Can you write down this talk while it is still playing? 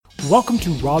welcome to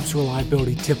Rob's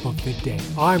Reliability Tip of the Day.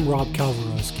 I'm Rob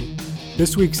Kalwarowski.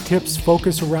 This week's tips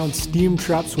focus around steam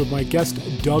traps with my guest,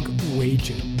 Doug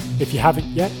Wagen. If you haven't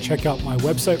yet, check out my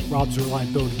website,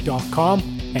 robsreliability.com,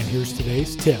 and here's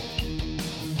today's tip.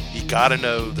 You got to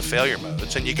know the failure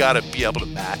modes, and you got to be able to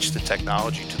match the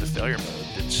technology to the failure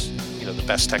mode. It's the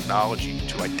best technology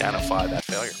to identify that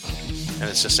failure mode. And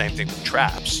it's the same thing with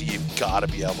traps. You've got to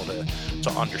be able to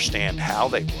understand how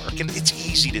they work, and it's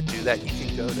easy to do that. You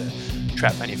can go to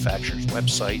trap manufacturers'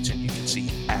 websites, and you can see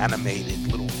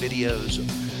animated little videos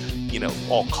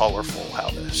of, all colorful, how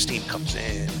the steam comes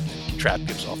in, the trap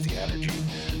gives off the energy,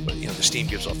 but the steam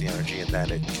gives off the energy, and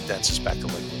then it condenses back to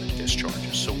liquid and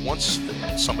discharges. So once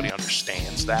somebody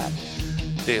understands that,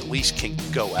 they at least can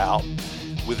go out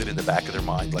with it in the back of their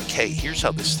mind, like, hey, here's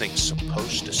how this thing's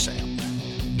supposed to sound.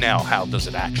 Now, how does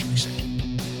it actually sound?